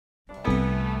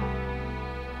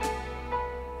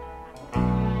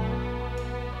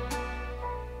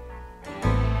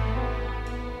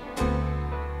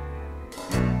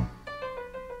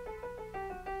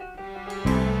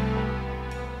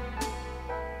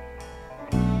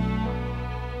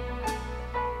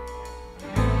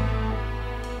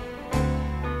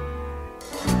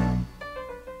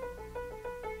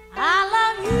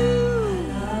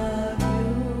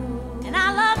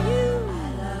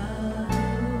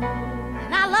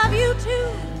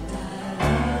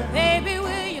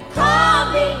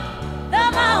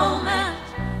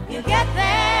you get there.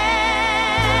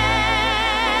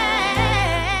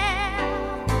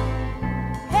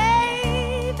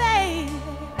 Hey, baby.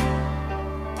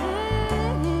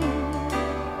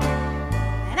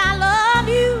 And I love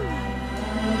you.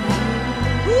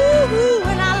 Ooh,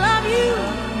 and I love you.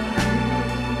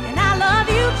 And I love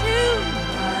you too.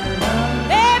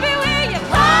 Baby, will you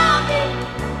call me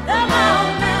the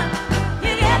moment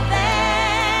you get there,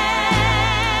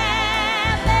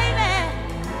 baby?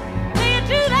 Will you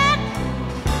do that?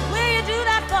 Will you do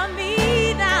that for me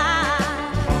now?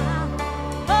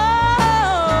 Oh,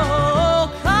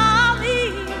 call me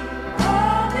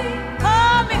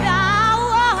now.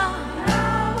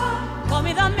 Call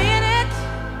me the minute,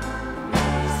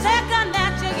 second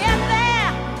that you get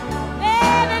there,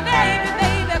 baby, baby,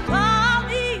 baby. Call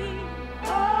me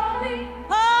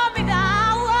now.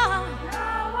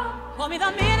 Call me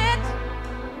the minute,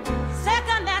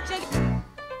 second that you.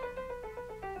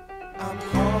 I'm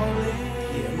calling.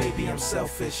 Yeah, maybe I'm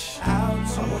selfish. I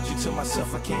want you to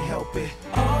myself, I can't help it.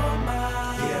 All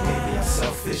mine. Yeah, maybe I'm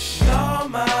selfish. All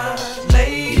mine.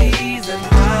 Ladies, and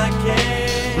I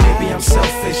can't. Maybe I'm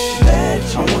selfish.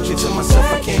 I want you to myself,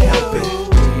 I can't help it.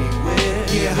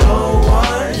 Yeah, no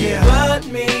one but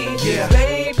me. Yeah,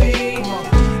 baby. Come on.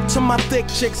 To my thick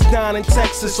chicks down in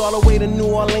Texas, all the way to New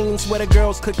Orleans where the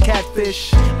girls cook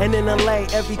catfish. And in LA,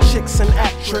 every chick's an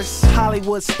actress.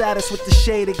 Hollywood status with the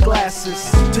shaded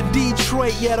glasses. To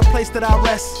Detroit, yeah, the place that I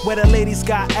rest, where the ladies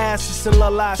got asses and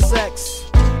love live sex.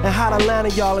 And hot Atlanta,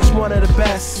 y'all, is one of the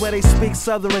best, where they speak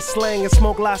southern slang and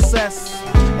smoke la cess.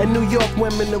 And New York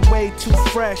women are way too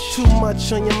fresh. Too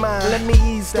much on your mind, let me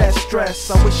ease that stress.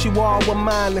 I wish you all were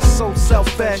mine, it's so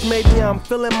selfish. Maybe I'm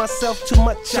feeling myself too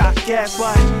much, I guess.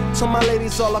 But to my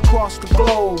ladies all across the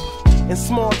globe, in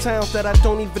small towns that I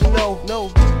don't even know,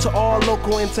 to all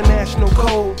local international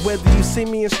code. Whether you see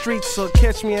me in streets or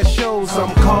catch me at shows,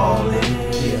 I'm calling.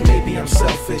 Yeah, maybe I'm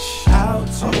selfish. I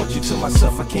want you to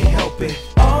myself, I can't help it.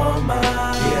 All mine.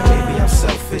 Yeah, maybe I'm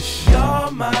selfish.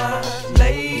 You're mine,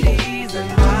 ladies,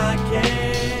 and I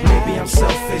can't. Maybe I'm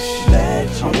selfish.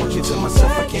 I want you to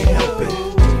myself, I can't help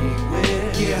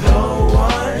it. Yeah, no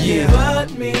one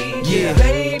but me. Yeah,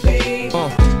 baby.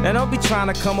 And don't be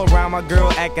trying to come around my girl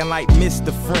acting like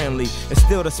Mr. Friendly and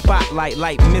steal the spotlight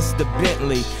like Mr.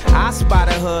 Bentley. I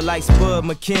spotted her like Spud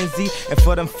McKenzie, and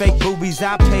for them fake boobies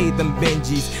I paid them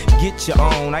Benjis. Get your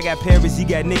own. I got Paris, he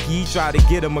got Nicki, he tried to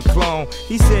get him a clone.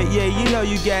 He said, yeah, you know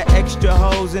you got extra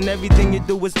hoes and everything you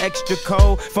do is extra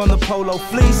cold. From the polo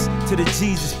fleece to the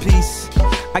Jesus piece.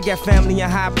 I got family in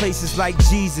high places like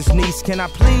Jesus, niece. Can I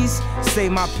please say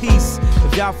my piece?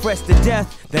 If y'all fresh to death,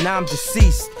 then I'm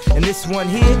deceased. And this one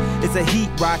here is a heat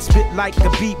rock, spit like a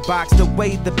beatbox, the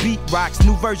way the beat rocks,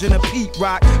 new version of Pete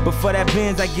Rock. But for that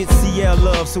Benz I get CL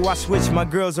love, so I switch my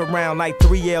girls around like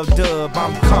 3L Dub.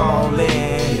 I'm calling.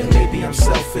 Yeah, maybe I'm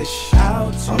selfish. I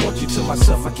want you to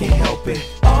myself, I can't help it.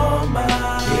 All mine.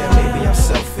 Yeah, maybe I'm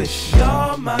selfish.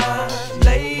 You're mine,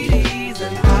 ladies,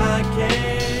 and I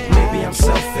can't. Maybe I'm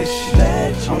selfish.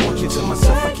 I want you to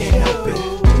myself, I can't help it.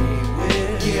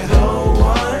 Yeah, no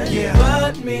one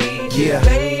but me. Yeah,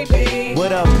 baby.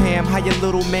 What up, Pam? How your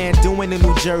little man doing in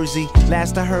New Jersey?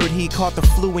 Last I heard he caught the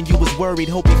flu and you was worried.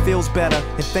 Hope he feels better.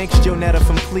 And thanks Jonetta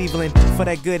from Cleveland for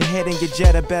that good head in your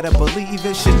Jetta. Better believe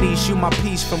it. Shanice, you my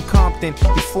piece from Compton.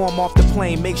 Before I'm off the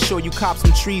plane, make sure you cop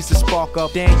some trees to spark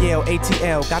up. Danielle,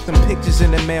 ATL, got them pictures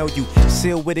in the mail. You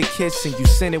sealed with a kiss and you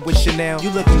sent it with Chanel. You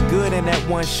looking good in that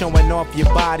one showing off your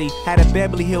body. Had a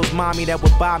Beverly Hills mommy that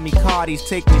would buy me Cardis,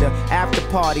 take me to after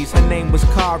parties. Her name was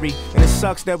Kari, and it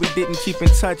sucks that we didn't keep in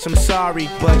touch. I'm sorry,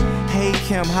 but hey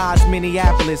Kim, how's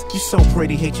Minneapolis? You so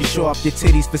pretty, hate you show off your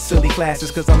titties for silly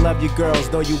classes. Cause I love you girls,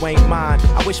 though you ain't mine.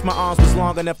 I wish my arms was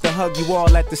long enough to hug you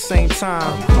all at the same time.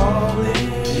 I'm calling.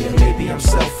 Yeah, maybe I'm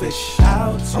selfish. I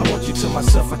want you to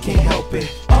myself, I can't help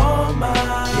it. All mine.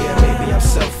 Yeah, maybe I'm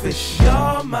selfish.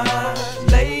 You're mine,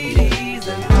 ladies,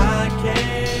 and I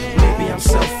can't. Maybe I'm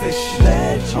selfish.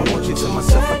 I want you to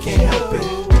myself, I can't help it.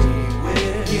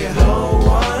 Yeah, no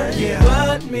one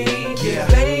but me. Yeah,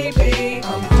 baby,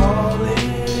 I'm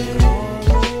calling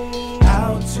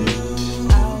out to